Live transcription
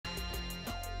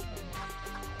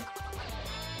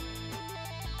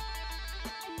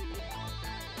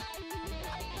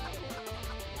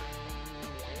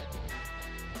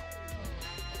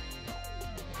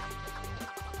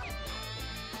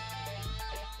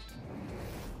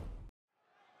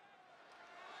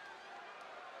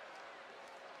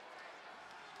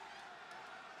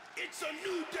It's a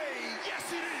new day,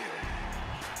 yes it is!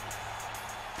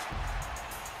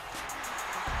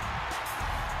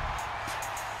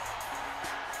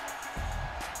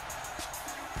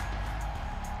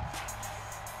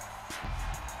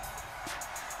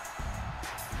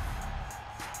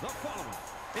 The following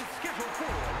is scheduled for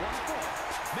one fall,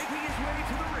 making his way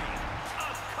to the ring,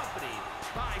 accompanied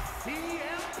by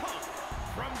CM Punk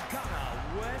from Ghana,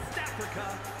 West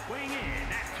Africa, weighing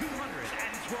in at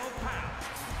 212 pounds,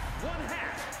 one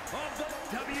half of the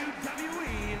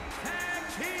WWE Tag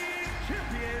Team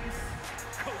Champions,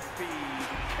 Kofi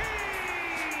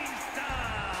Kingston.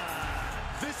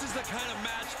 This is the kind of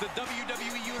match the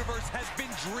WWE Universe has been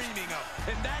dreaming of,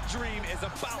 and that dream is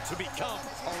about to become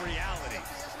a reality.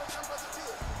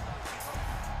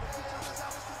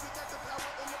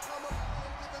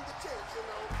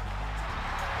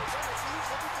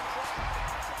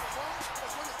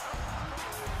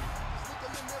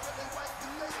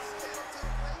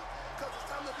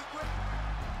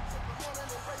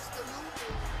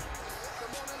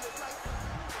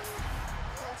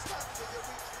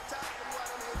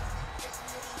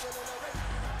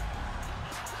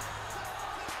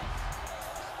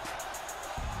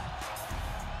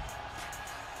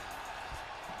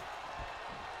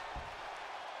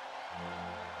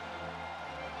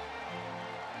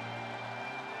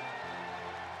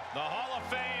 The Hall of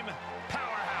Fame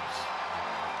powerhouse.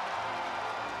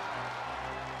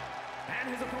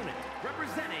 And his opponent,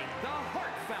 representing the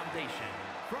Hart Foundation,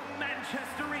 from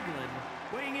Manchester, England,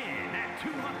 weighing in at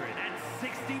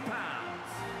 260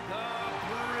 pounds, the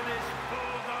British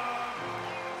Bulldog,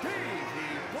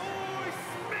 Davey Boy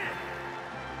Smith.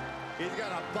 He's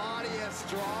got a body as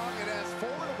strong and as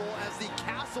formidable as the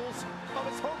castles of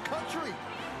his home country.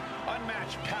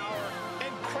 Unmatched power,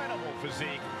 incredible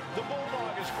physique. The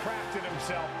Bulldog has crafted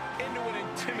himself into an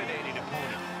intimidating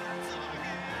opponent.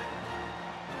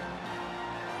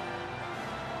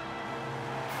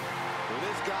 Well,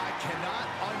 this guy cannot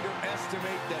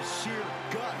underestimate the sheer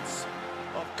guts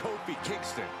of Kofi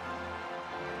Kingston.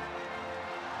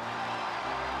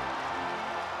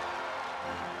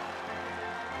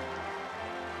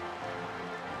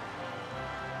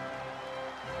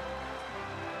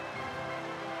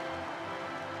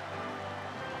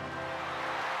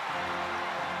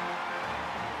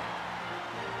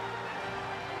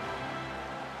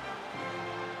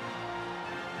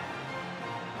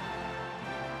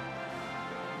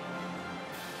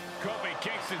 Kofi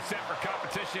Kingston set for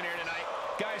competition here tonight.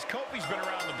 Guys, Kofi's been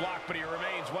around the block, but he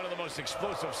remains one of the most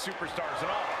explosive superstars in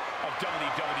all of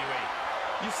WWE.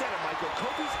 You said it, Michael.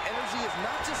 Kofi's energy is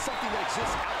not just something that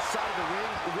exists outside of the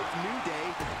ring with New Day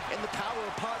and the power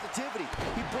of positivity.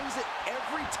 He brings it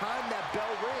every time that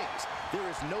bell rings. There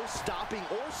is no stopping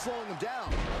or slowing him down,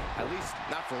 at least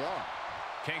not for long.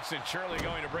 Kingston surely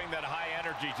going to bring that high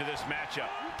energy to this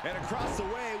matchup. And across the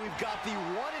way, we've got the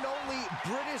one and only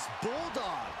British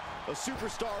Bulldog, a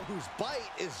superstar whose bite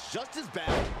is just as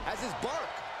bad as his bark.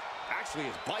 Actually,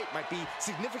 his bite might be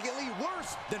significantly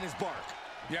worse than his bark.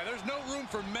 Yeah, there's no room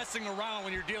for messing around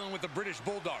when you're dealing with the British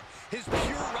Bulldog. His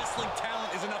pure wrestling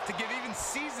talent is enough to give even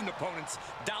seasoned opponents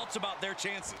doubts about their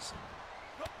chances.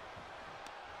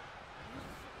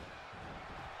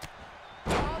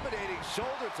 Dominating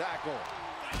shoulder tackle.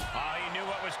 Oh, he knew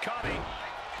what was coming.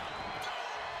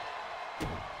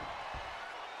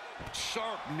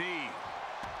 Sharp knee.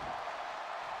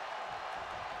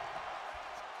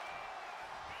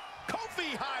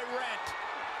 Kofi high rent.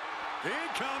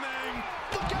 Incoming.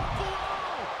 Look out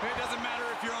below! It doesn't matter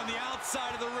if you're on the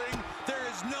outside of the ring. There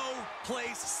is no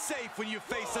place safe when you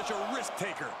face such a risk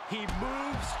taker. He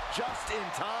moves just in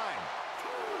time.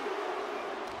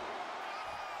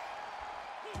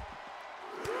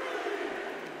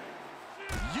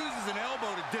 Uses an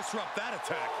elbow to disrupt that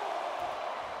attack.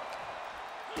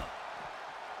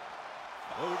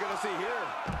 What are we going to see here?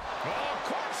 Oh,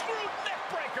 corkscrew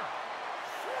neckbreaker.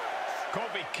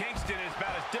 Kofi Kingston is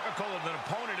about as difficult of an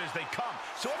opponent as they come.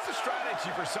 So what's the strategy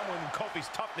for someone with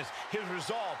Kofi's toughness, his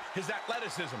resolve, his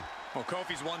athleticism? Well,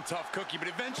 Kofi's one tough cookie,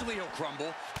 but eventually he'll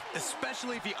crumble,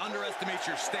 especially if he underestimates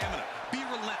your stamina. Be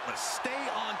relentless. Stay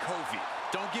on Kofi.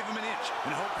 Don't give him an inch,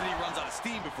 and hope that he runs out of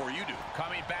steam before you do.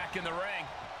 Coming back in the ring.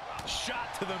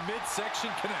 Shot to the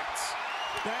midsection connects.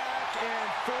 Back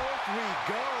and forth we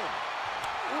go.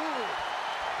 Ooh.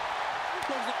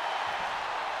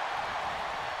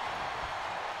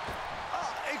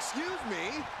 Excuse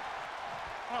me.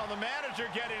 Well, the manager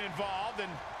getting involved,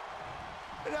 and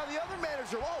now the other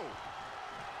manager, whoa.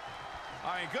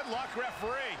 I mean, good luck,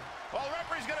 referee. Well, the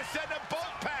referee's going to send them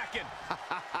both packing.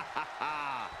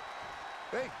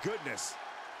 Thank goodness.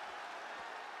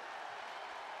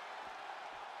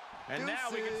 And now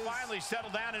we can finally settle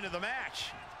down into the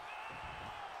match.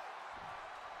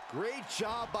 Great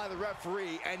job by the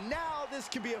referee, and now this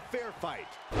can be a fair fight.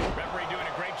 Referee doing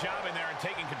a great job in there and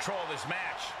taking control of this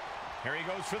match. Here he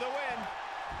goes for the win.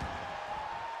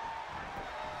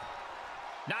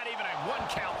 Not even a 1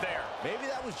 count there. Maybe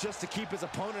that was just to keep his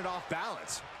opponent off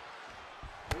balance.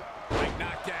 Big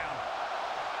knockdown.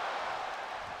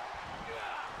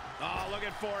 Oh,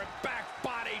 looking for it. Back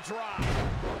body drop.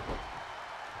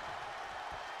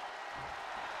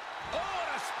 Oh,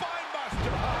 and a spine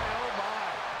buster. Oh,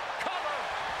 my. Cover.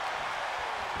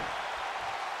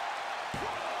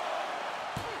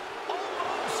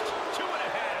 Almost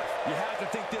 2.5. You have to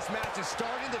think this match is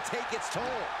starting to take its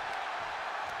toll.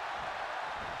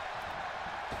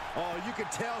 Oh, you can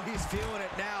tell he's feeling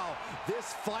it now.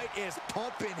 This fight is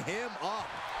pumping him up.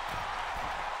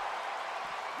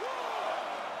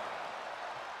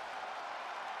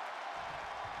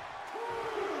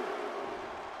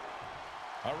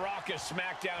 A raucous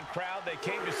Smackdown crowd. They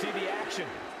came to see the action.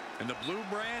 And the blue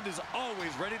brand is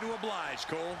always ready to oblige,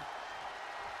 Cole.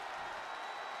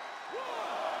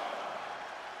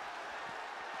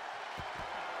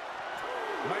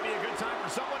 Might be a good time for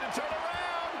someone to turn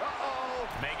around. Uh-oh.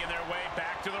 Making their way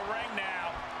back to the ring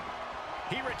now.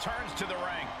 He returns to the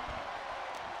ring.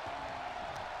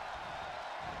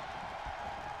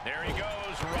 There he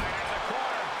goes, right in the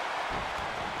corner.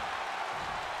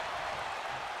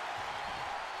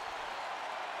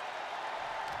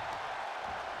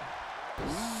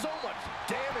 So much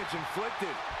damage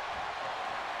inflicted.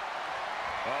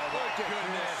 Oh, my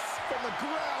goodness. From the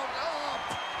ground up.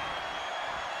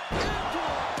 Into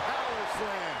a power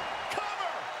slam.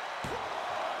 Cover!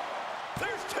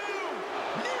 There's 2!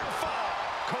 Near fall!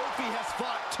 Kofi has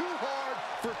fought too hard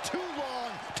for too long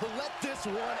to let this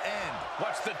one end.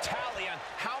 What's the tally on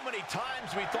how many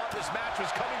times we thought this match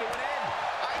was coming to an end?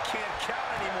 I can't count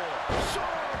anymore.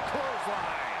 Sharp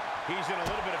clothesline. He's in a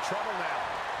little bit of trouble now.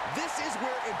 This is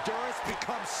where endurance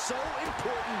becomes so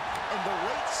important in the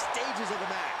late stages of the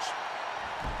match.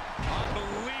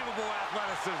 Unbelievable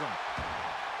athleticism.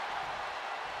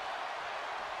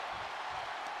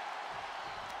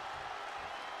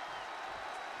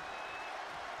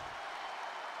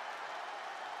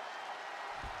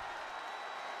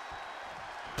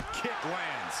 Kick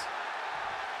lands.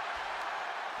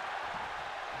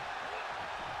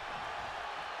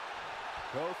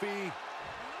 Kofi.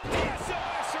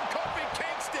 SOS from Kofi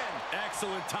Kingston.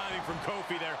 Excellent timing from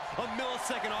Kofi there. A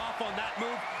millisecond off on that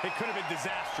move. It could have been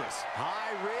disastrous.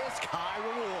 High risk, high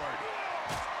reward.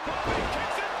 Kofi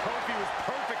Kingston. Kofi was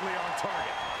perfectly on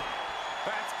target.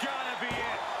 That's gotta be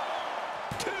it.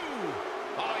 2.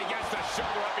 Oh, he gets the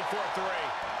shoulder up before 3.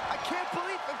 I can't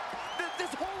believe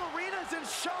this whole arena's in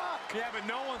shock. Yeah, but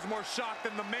no one's more shocked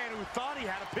than the man who thought he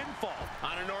had a pinfall.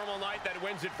 On a normal night, that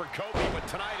wins it for Kofi, but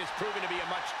tonight is proving to be a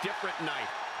much different night.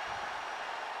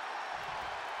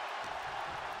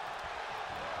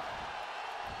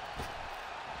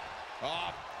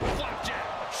 Oh,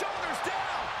 flapjack. Shoulders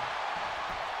down.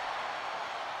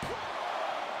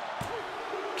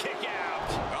 Kick out.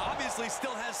 Obviously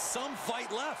still has some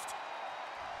fight left.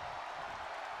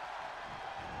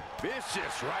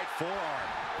 Vicious right forearm.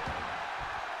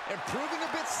 And proving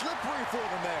a bit slippery for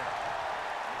them there.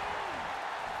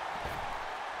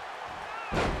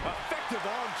 Effective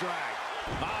arm drag.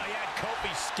 Oh, he had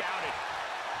Kofi scouted.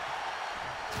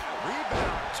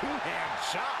 Rebound, 2-hand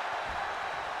shot.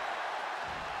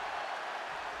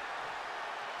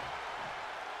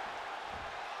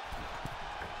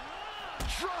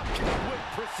 Drop kick with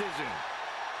precision.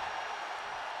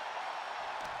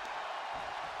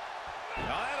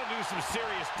 Now that'll do some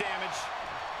serious damage.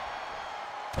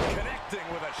 Connecting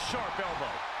with a sharp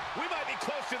elbow. We might be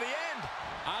close to the end.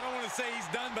 I don't want to say he's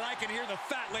done, but I can hear the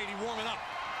fat lady warming up.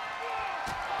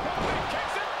 Kofi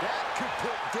kicks it. That could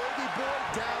put Davey Boy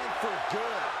down for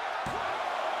good.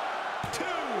 2.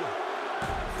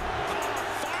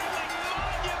 Finally,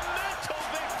 monumental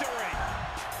victory.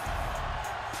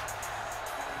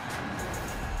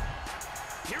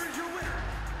 Here is your winner,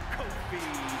 Kofi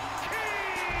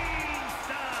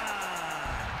Kingston.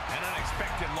 An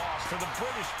unexpected loss for the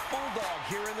British Bulldog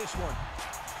here in this one.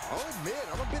 I'll admit,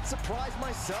 I'm a bit surprised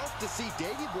myself to see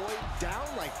Davey Boy down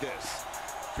like this.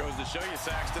 Goes to show you,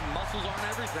 Saxton, muscles aren't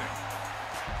everything.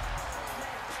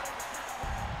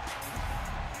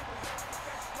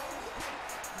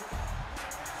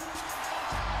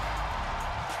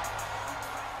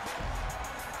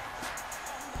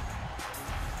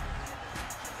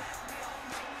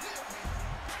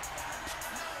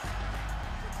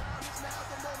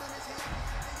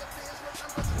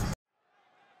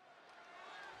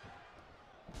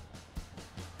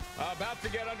 about to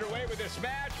get underway with this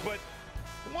match, but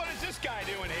what is this guy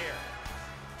doing here?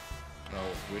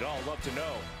 Oh, we'd all love to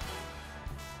know.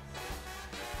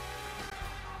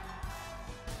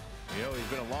 You know, he's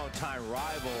been a long-time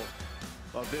rival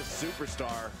of this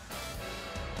superstar.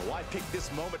 Why pick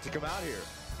this moment to come out here?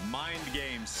 Mind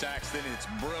games, Saxton. It's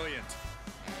brilliant.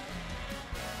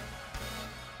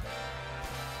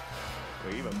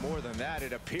 Well, even more than that,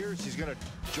 it appears he's going to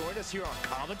join us here on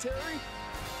commentary.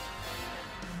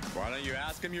 Why don't you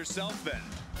ask him yourself then?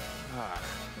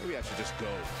 Maybe I should just go.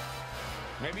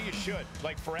 Maybe you should,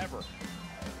 like forever.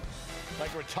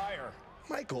 Like retire.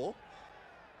 Michael.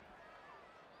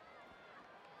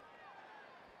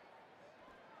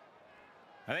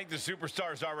 I think the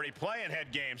superstar's already playing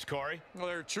head games, Corey. Well,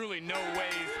 there are truly no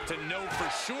ways to know for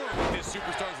sure what this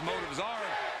superstar's motives are.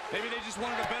 Maybe they just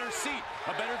wanted a better seat,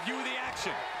 a better view of the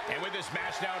action. And with this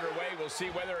match now underway, we'll see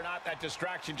whether or not that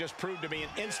distraction just proved to be an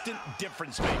instant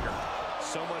difference maker.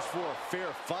 So much for a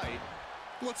fair fight.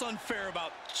 What's unfair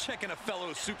about checking a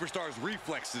fellow superstar's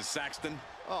reflexes, Saxton?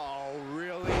 Oh,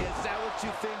 really? Is that what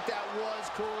you think that was,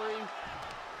 Corey?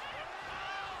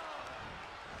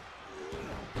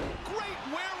 Great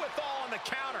wherewithal on the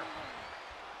counter.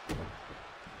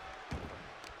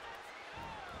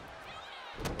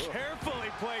 Carefully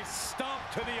placed stomp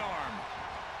to the arm.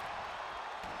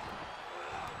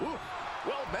 Ooh,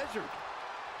 well measured.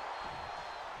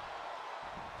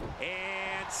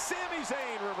 And Sami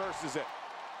Zayn reverses it.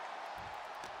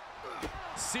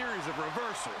 Series of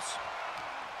reversals.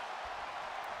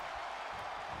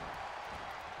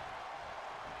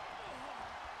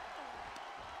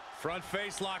 Front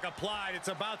face lock applied. It's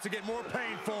about to get more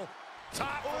painful.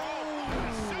 Top rope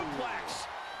suplex.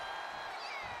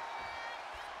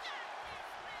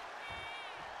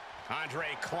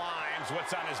 Andre climbs.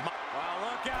 What's on his mind?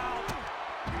 Well, look out.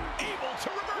 Able to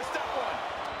reverse that one.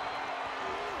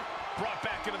 Brought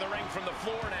back into the ring from the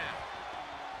floor now.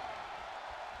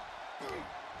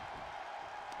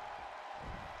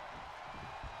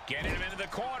 Getting him into the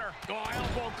corner. Oh,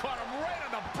 elbow caught him right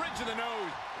on the bridge of the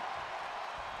nose.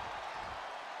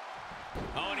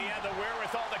 Oh, and he had the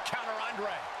wherewithal to counter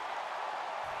Andre.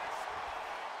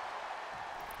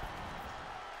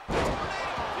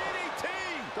 DDT!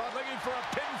 Thought looking for a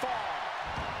pinfall.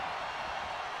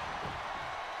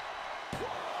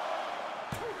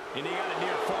 And he got a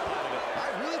near fall out of it. I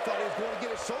really thought he was going to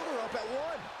get his shoulder up at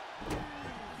one.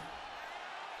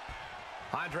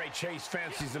 Andre Chase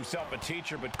fancies himself a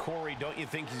teacher, but Corey, don't you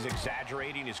think he's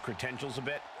exaggerating his credentials a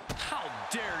bit? How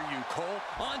dare you, Cole?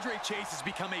 Andre Chase has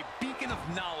become a beacon of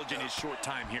knowledge in his short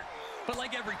time here. But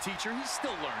like every teacher, he's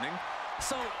still learning.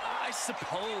 So I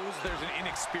suppose there's an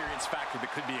inexperience factor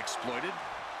that could be exploited,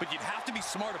 but you'd have to be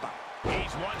smart about it.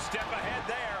 He's one step ahead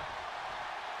there.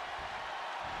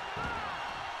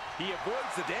 He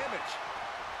avoids the damage.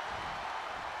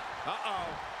 Uh-oh.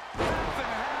 Half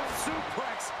and half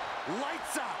suplex.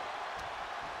 Lights out.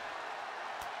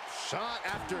 Shot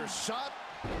after shot.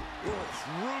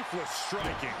 Ruthless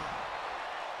striking.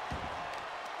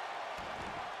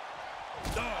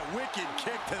 Oh, wicked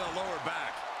kick to the lower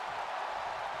back.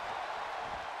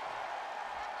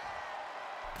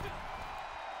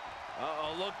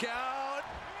 Uh-oh, look out.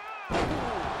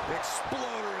 Ooh,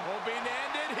 exploder. Hoping to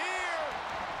end it here.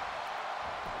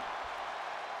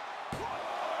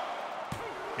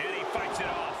 And he fights it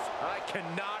off. I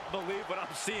cannot believe what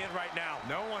I'm seeing right now.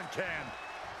 No one can.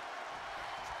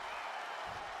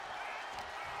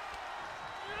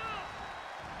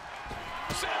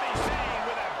 Sami Zayn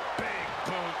with a big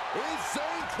boot. Is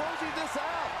Zayn closing this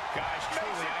out? Guys,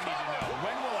 truly, I need to know,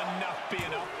 when will enough be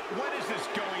enough? When is this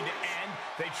going to end?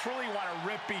 They truly want to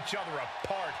rip each other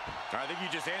apart. I think you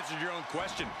just answered your own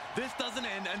question. This doesn't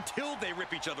end until they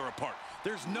rip each other apart.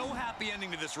 There's no happy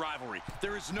ending to this rivalry.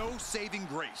 There is no saving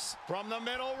grace. From the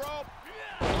middle rope.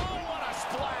 Oh, what a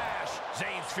splash.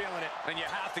 Zayn's feeling it. And you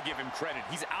have to give him credit.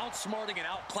 He's outsmarting and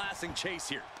outclassing Chase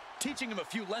here, teaching him a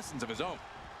few lessons of his own.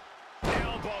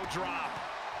 Elbow drop.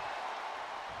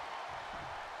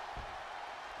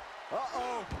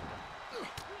 Uh-oh.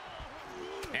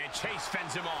 And Chase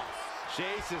fends him off.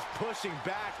 Chase is pushing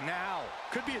back now.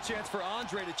 Could be a chance for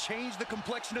Andre to change the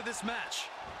complexion of this match.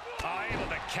 Oh, able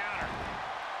to counter.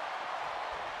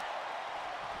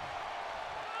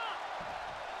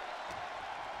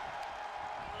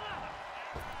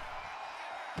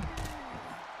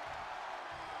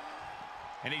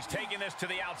 And he's taking this to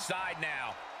the outside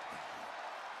now.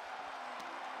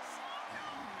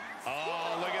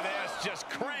 Oh, look at this. Just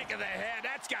cranking the head.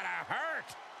 That's gotta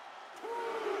hurt.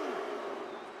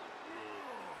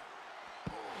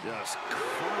 Just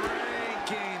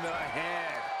cranking the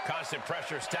head. Constant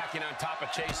pressure stacking on top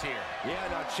of Chase here. Yeah,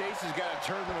 now Chase has got to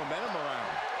turn the momentum around.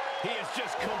 He has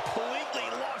just completely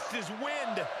lost his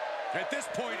wind. At this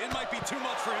point, it might be too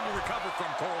much for him to recover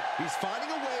from, Cole. He's finding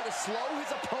a way to slow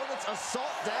his opponent's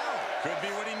assault down. Could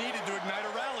be what he needed to ignite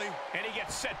a rally. And he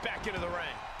gets set back into the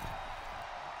ring.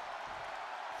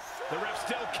 The ref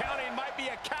still counting. Might be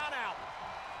a count out.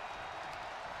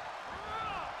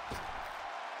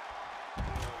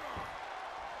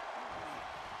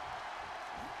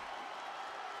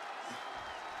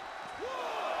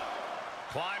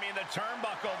 Climbing the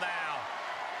turnbuckle now.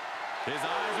 His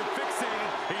eyes are fixated.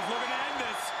 He's looking to end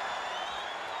this.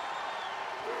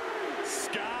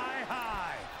 Sky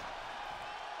high.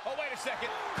 Oh, wait a second.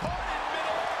 Caught in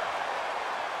middle.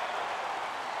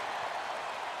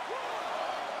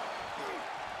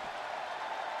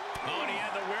 Oh, and he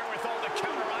had the wherewithal to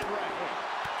counter Andre.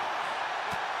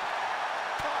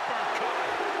 Uppercut.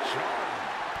 Jarring.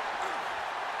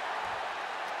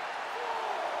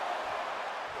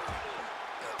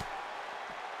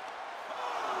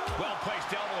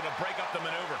 Well-placed elbow to break up the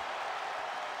maneuver.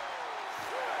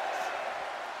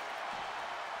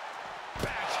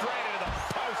 Back straight into the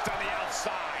post on the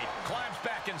outside. Climbs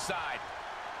back inside.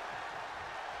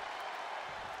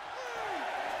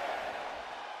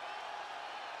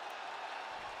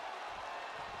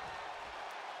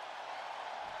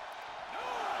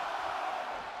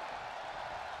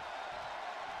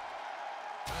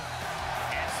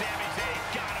 And Sami Zayn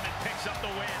got him and picks up the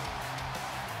win.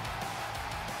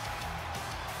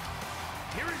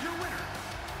 Here is your winner,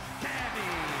 Sami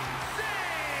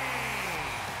Zayn.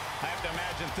 I have to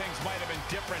imagine things might have been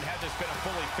different had this been a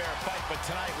fully fair fight, but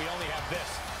tonight we only have this.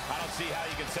 I don't see how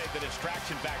you can say the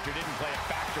distraction factor didn't play a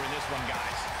factor in this one,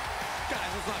 guys.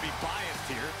 Guys, let's not be biased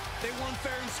here. They won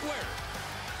fair and square.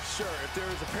 Sure, if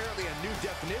there is apparently a new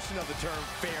definition of the term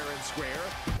fair and square.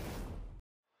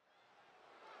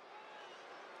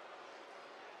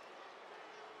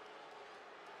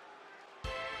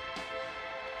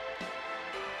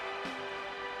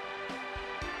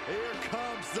 Here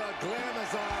comes the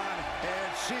Glamazon,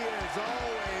 and she is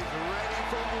always ready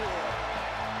for war.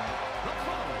 The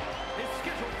following is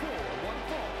scheduled for one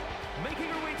fall.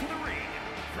 Making her way to the ring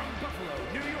from Buffalo,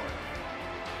 New York,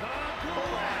 the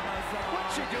Glamazon.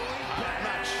 What's she doing? I'm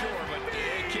not sure, but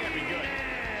it can't be good.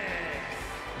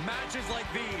 Matches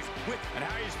like these with... And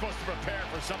how are you supposed to prepare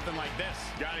for something like this?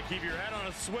 Got to keep your head on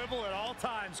a swivel at all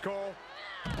times, Cole.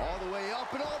 All the way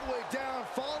up and all the way down,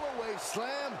 fall away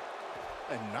slam.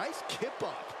 A nice kip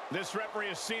up. This referee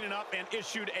has seen it up and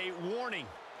issued a warning.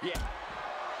 Yeah.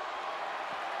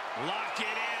 Lock it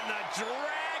in, the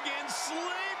Dragon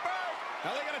Sleeper.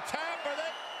 Are they going to tap, are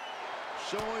they?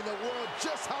 Showing the world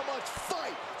just how much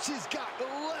fight she's got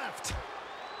left.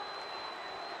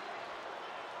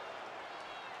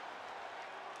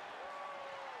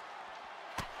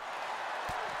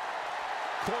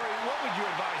 Corey, what would you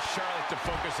advise Charlotte to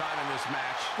focus on in this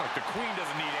match? Look, the Queen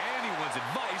doesn't need anyone's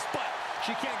advice, but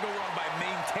she can't go wrong by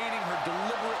maintaining her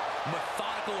deliberate,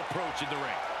 methodical approach in the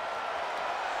ring.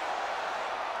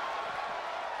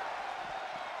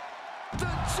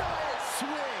 The giant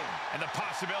swing. And the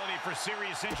possibility for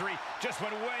serious injury just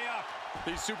went way up.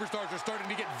 These superstars are starting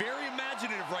to get very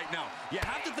imaginative right now. You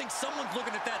have to think someone's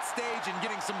looking at that stage and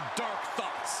getting some dark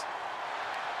thoughts.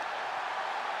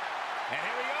 And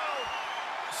here we go.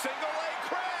 Single leg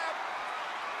crab.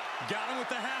 Got him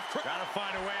with the half crab. Got to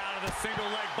find a way out of the single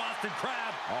leg Boston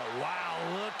crab. Oh, wow.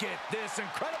 Look at this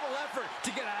incredible effort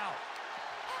to get out.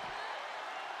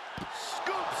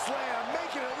 Scoop slam,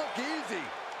 making it look easy.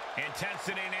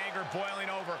 Intensity and anger boiling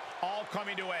over, all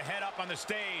coming to a head up on the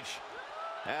stage.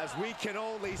 As we can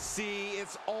only see,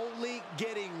 it's only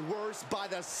getting worse by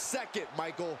the second,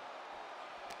 Michael.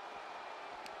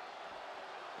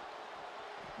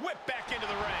 Whip back into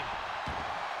the ring.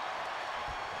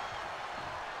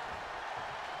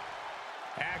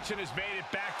 Action has made it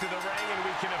back to the ring, and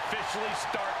we can officially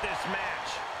start this match.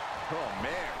 Oh,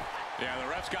 man. Yeah,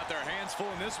 the refs got their hands full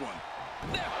in this one.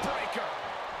 Neck breaker.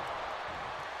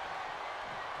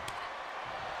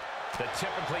 The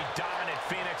typically dominant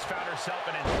Phoenix found herself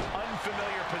in an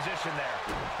unfamiliar position there.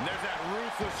 And there's that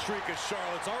ruthless streak of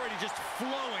Charlotte's already just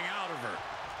flowing out of her.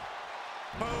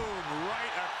 Boom,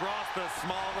 right across the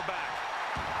small of the back.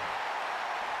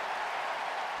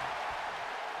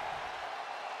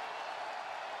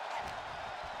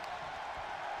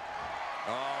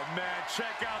 Oh, man,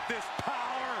 check out this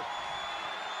power.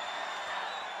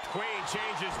 Queen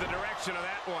changes the direction of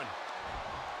that one.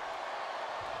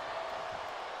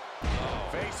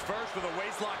 Face first with a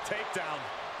waistlock takedown.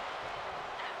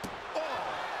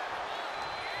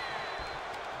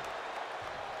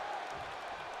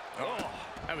 Oh.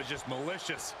 That was just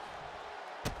malicious.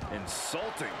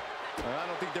 Insulting. I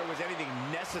don't think there was anything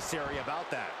necessary about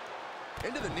that.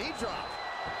 Into the knee drop.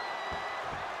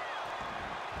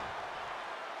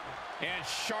 And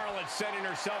Charlotte setting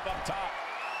herself up top.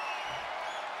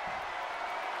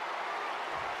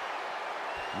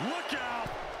 Look out!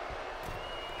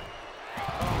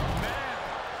 Oh, man.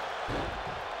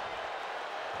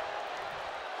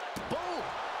 Boom!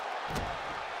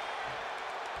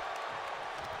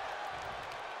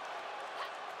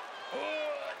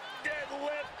 Oh,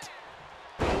 deadlift.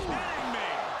 Kidding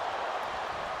me.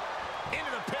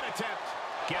 Into the pin attempt.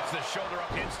 Gets the shoulder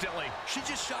up instantly. She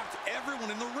just shocked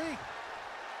everyone in the ring.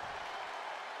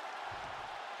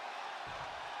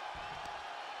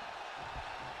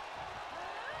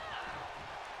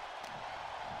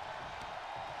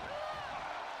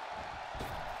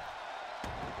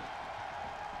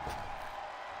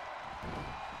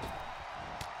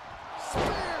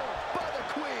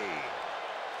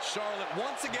 Charlotte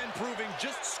once again proving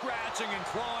just scratching and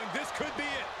clawing. This could be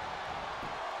it.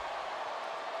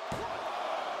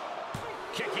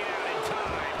 Kicking out in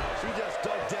time. She just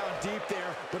dug down deep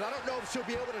there, but I don't know if she'll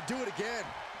be able to do it again.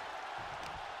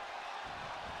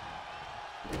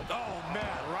 Oh,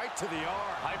 man, right to the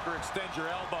arm. Hyperextend your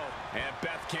elbow. And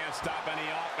Beth can't stop any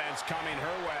offense coming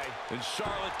her way. And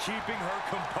Charlotte keeping her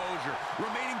composure,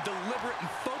 remaining deliberate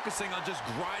and focusing on just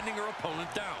grinding her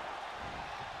opponent down.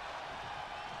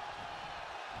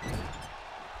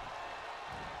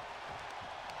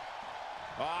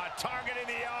 Targeting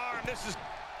the arm. This is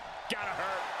gotta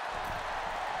hurt.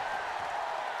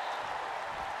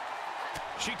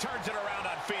 She turns it around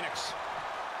on Phoenix.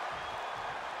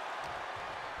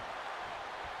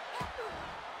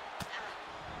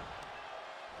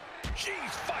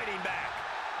 She's fighting back.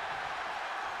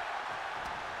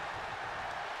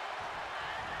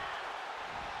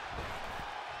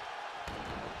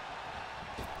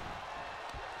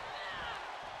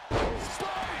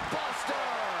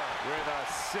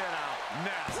 Sit out.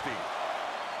 Nasty.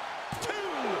 2.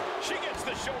 She gets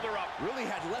the shoulder up. Really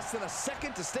had less than a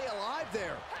second to stay alive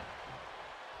there.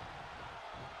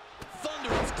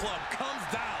 Thunderous club comes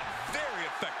down. Very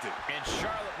effective. And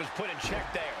Charlotte was put in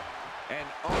check there. An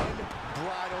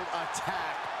unbridled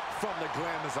attack from the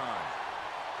Glamazon.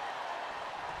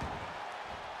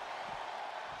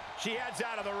 She heads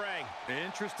out of the ring.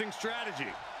 Interesting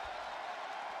strategy.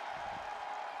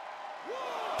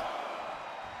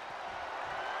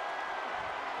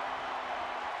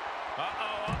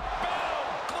 Uh-oh, boom!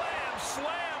 Glam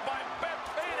slam by Beth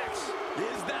Phoenix.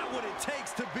 Is that what it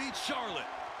takes to beat Charlotte?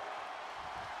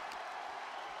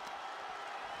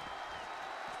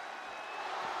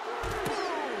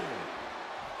 Boom!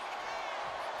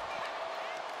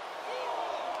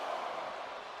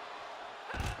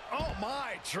 Oh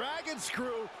my, dragon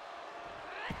screw.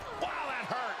 Wow, that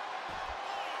hurt.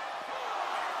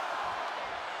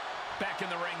 Back in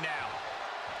the ring now.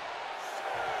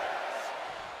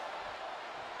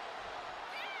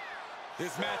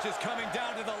 This match is coming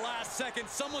down to the last second.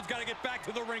 Someone's got to get back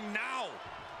to the ring now.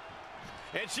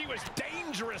 And she was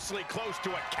dangerously close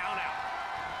to a countout.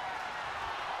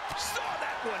 Saw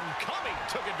that one coming,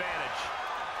 took advantage.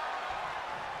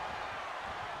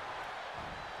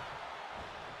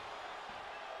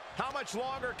 How much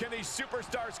longer can these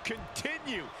superstars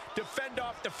continue to fend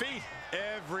off defeat?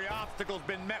 Every obstacle's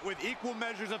been met with equal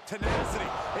measures of tenacity.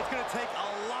 It's going to take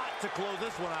a lot to close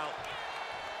this one out.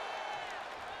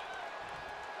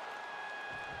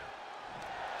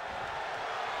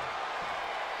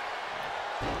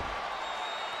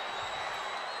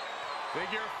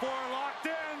 Figure 4 locked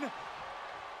in.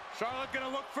 Charlotte gonna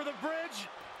look for the bridge.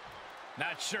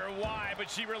 Not sure why, but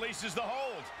she releases the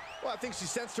hold. Well, I think she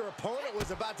sensed her opponent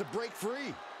was about to break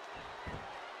free.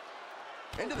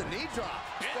 Into the knee drop.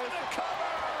 Into the cover.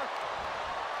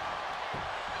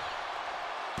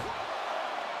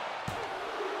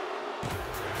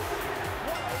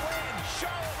 What a win.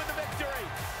 Charlotte with the victory.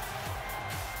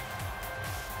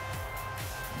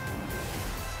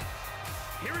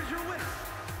 Here is your winner,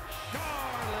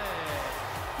 Charlotte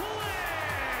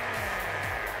Flair.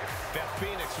 Beth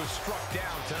Phoenix was struck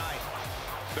down tonight.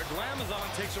 The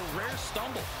Glamazon takes a rare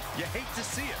stumble. You hate to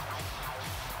see it.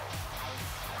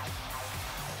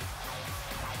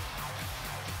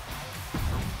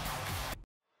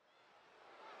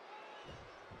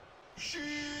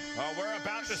 Oh, we're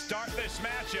about to start this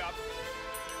matchup.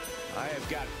 I have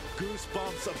got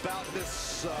goosebumps about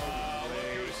this. Look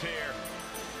who's here.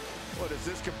 What is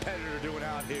this competitor doing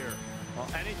out here? Well,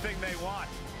 anything they want.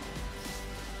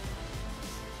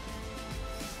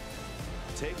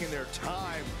 Taking their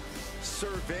time,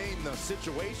 surveying the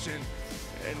situation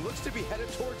and looks to be headed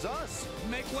towards us.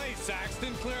 Make way,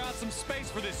 Saxton. Clear out some space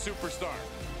for this superstar.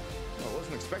 I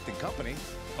wasn't expecting company.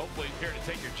 Hopefully he's here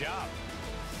to take your job.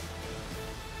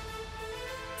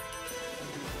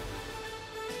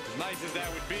 As nice as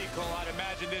that would be, Cole, I'd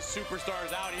imagine this superstar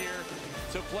is out here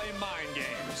to play mind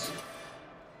games.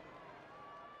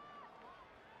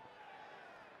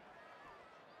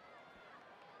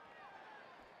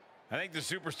 I think the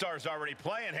superstar's already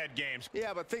playing head games.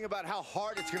 Yeah, but think about how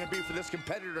hard it's going to be for this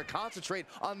competitor to concentrate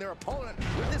on their opponent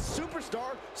with this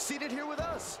superstar seated here with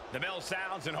us. The bell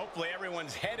sounds, and hopefully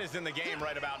everyone's head is in the game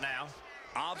right about now.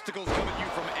 Obstacles come at you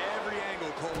from every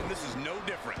angle, Cole, and this is no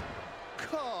different.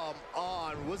 Come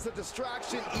on, was the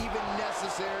distraction even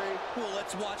necessary? Well,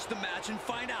 let's watch the match and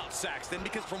find out, Saxton,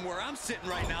 because from where I'm sitting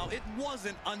right now, it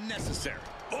wasn't unnecessary.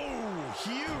 Oh,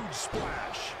 huge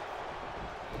splash.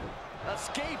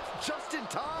 Escaped just in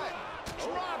time.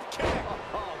 Drop kick.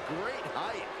 Oh, great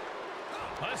height.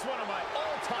 That's one of my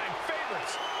all-time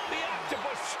favorites. The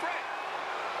octopus strength.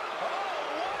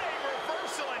 Oh, what a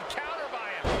reversal and counter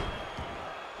by him.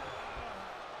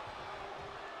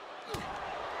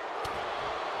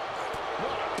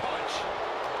 What a punch.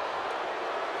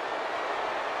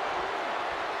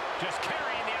 Just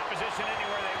carrying the opposition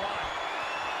anywhere they want.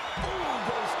 Ooh,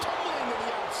 goes tumbling to the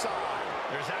outside.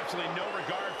 There's absolutely no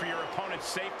regard for your opponent's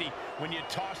safety when you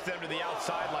toss them to the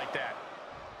outside like that.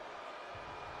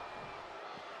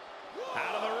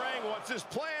 Out of the ring, what's his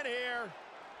plan here?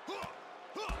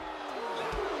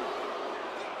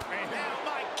 And now,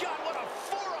 my God, what a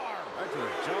forearm! That's a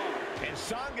job. And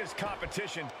Sanga's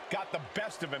competition got the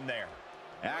best of him there.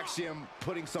 Axiom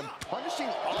putting some punishing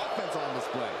offense on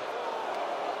display.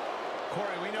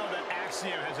 Corey, we know that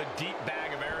Axiom has a deep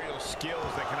bag of aerial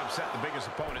skills that can upset the biggest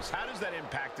opponents. How does that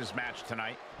impact this match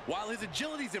tonight? While his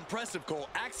agility is impressive, Cole,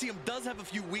 Axiom does have a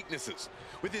few weaknesses.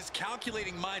 With his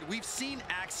calculating mind, we've seen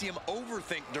Axiom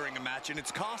overthink during a match, and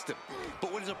it's cost him.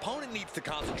 But what his opponent needs to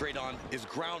concentrate on is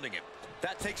grounding him.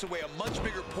 That takes away a much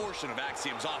bigger portion of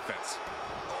Axiom's offense.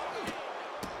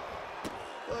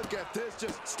 Look at this,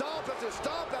 just stop after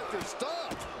stop after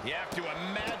stop. You have to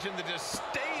imagine the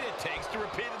disdain it takes to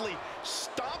repeatedly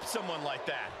stop someone like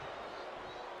that.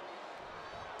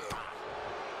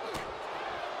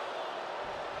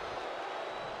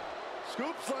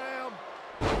 Scoop slam.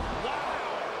 Wow,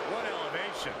 what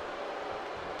elevation.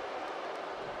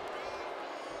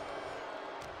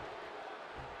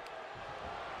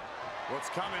 What's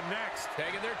coming next?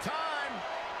 Taking their time.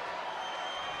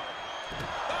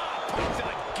 Oh, punch to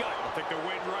the gut. I'll take the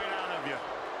wind right out of you.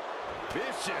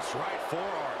 Vicious right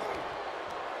forearm.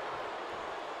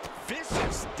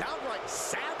 Vicious, downright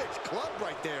savage club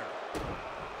right there.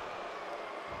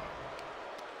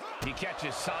 He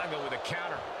catches Sanga with a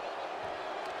counter.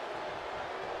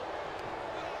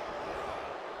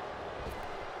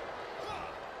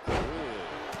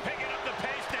 Picking up the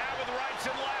pace now with rights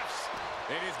and lefts.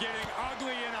 It is getting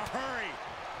ugly in a hurry.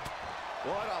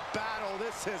 What a battle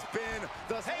this has been.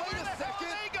 Hey, where the hell are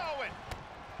they going?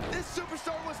 This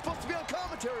superstar was supposed to be on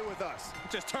commentary with us.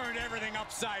 Just turned everything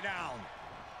upside down.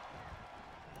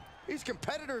 These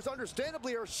competitors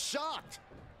understandably are shocked.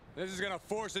 This is going to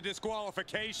force a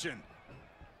disqualification.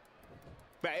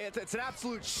 It's an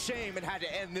absolute shame it had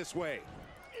to end this way.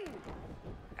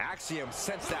 Axiom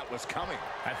sensed that was coming.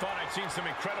 I thought I'd seen some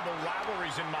incredible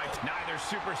rivalries in my neither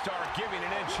superstar giving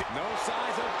an inch. No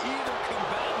signs of either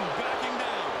combatant backing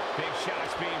down. Big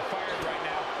shots being fired right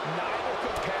now. Neither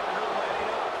competitor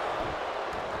letting up.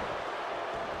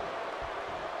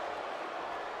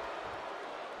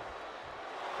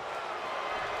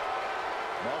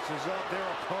 Muscles up their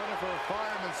opponent for a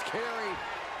fireman's carry.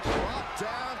 Drop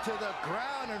down to the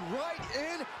ground and right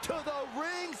into the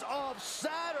rings of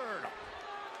Saturn.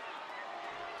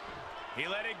 He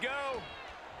let it go.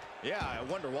 Yeah, I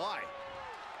wonder why.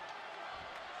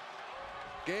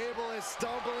 Gable is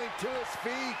stumbling to his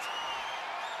feet.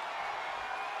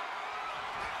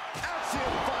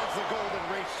 Axiom finds the golden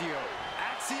ratio.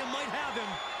 Axiom might have him.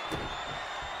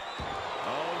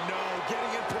 Oh no,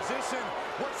 getting in position.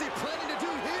 What's he planning to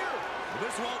do here?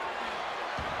 This won't.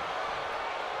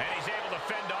 And he's able to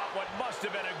fend off what must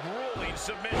have been a grueling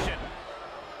submission.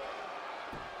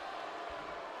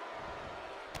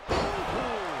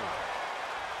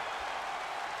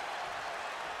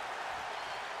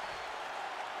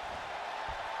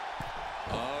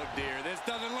 Oh dear, this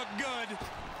doesn't look good.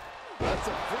 That's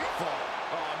a free fall.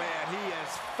 Oh man, he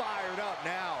is fired up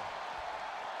now.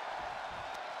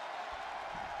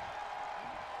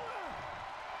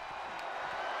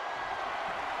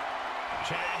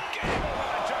 Chad Gable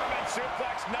with a German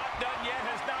suplex, not done yet,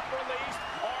 has not released.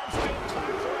 Arm still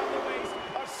tied around the waist.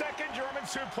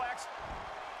 suplex.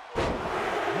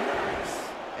 Nice.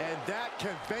 And that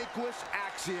can vanquish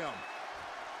Axiom.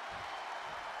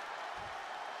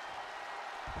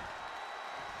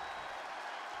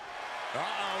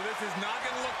 Uh-oh, this is not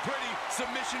going to look pretty.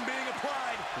 Submission being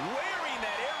applied. Wearing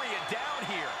that area down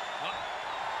here.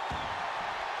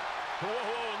 Whoa,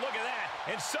 whoa, look at that.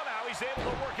 And somehow he's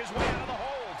able to work his way out of the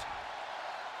hold.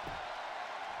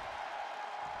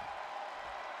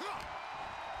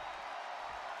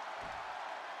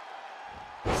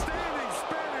 Standing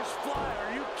Spanish fly.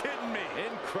 Are you kidding me?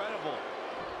 Incredible.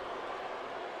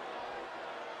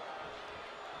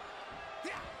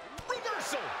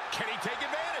 Reversal. Can he take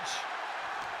advantage?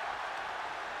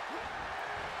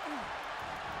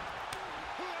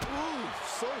 Ooh,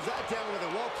 slows that down with a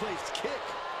well-placed kick.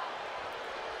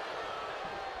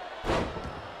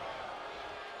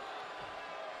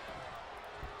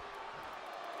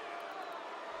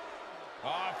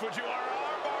 Fujiwara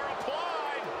armbar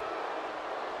applied.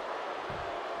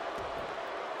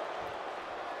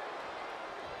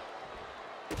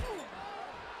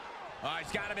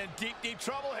 He's got him in deep, deep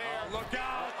trouble here. Look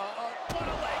out. What a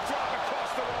leg drop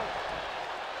across the rope.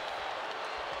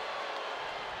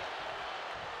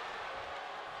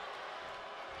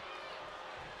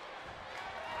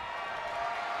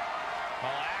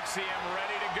 Well, Axiom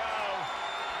ready to go.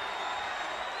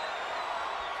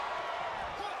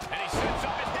 And he sets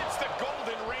up and hits the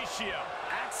golden ratio.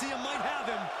 Axiom might have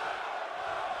him.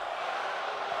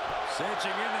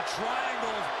 Cinching in the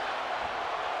triangle.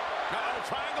 Uh-oh,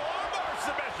 triangle armbar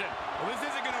submission. Well, this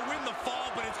isn't going to win the fall,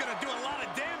 but it's going to do a lot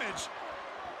of damage.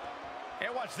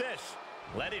 And watch this.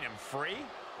 Letting him free.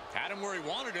 Had him where he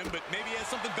wanted him, but maybe he has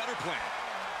something better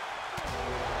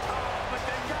planned.